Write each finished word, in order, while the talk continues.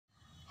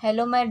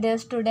Hello my dear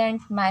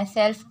student,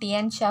 myself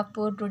TN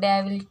Shapur. Today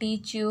I will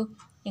teach you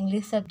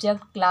English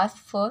subject class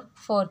 4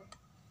 4th.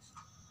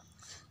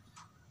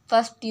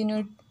 First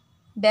unit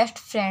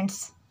best friends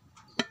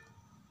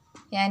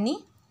यानी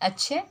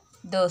अच्छे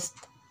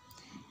दोस्त.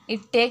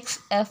 It takes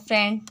a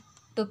friend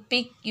to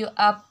pick you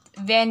up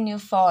when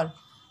you fall.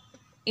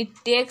 It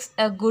takes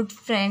a good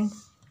friend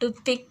to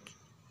pick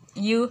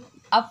you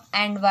up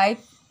and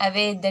wipe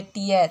away the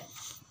tear.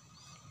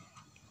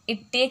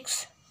 It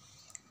takes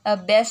a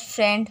best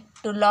friend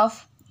to laugh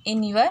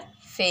in your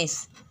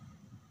face.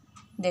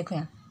 देखो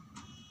यहाँ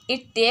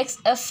It takes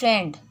a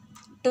friend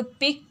to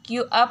pick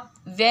you up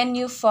when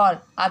you fall.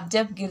 आप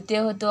जब गिरते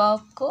हो तो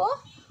आपको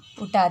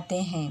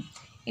उठाते हैं.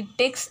 It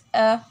takes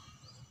a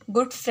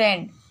good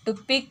friend to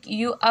pick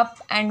you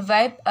up and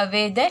wipe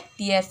away the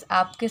tears.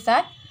 आपके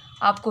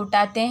साथ आपको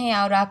उठाते हैं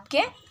और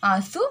आपके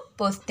आंसू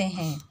पोंछते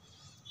हैं.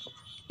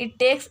 It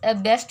takes a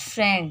best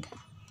friend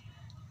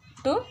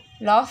to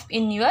laugh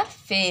in your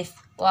face.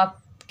 वो आपके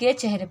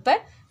चेहरे पर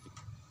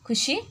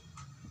खुशी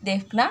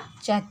देखना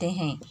चाहते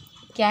हैं.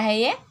 क्या है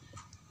ये?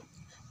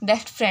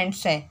 बेस्ट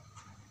फ्रेंड्स है.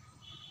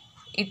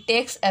 It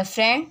takes a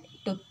friend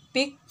to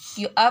pick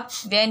you up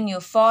when you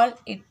fall.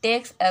 It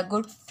takes a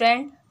good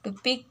friend to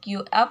pick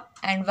you up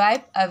and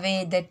wipe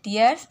away the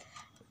tears.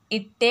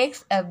 It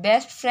takes a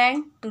best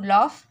friend to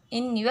laugh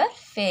in your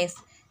face.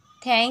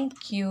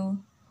 Thank you.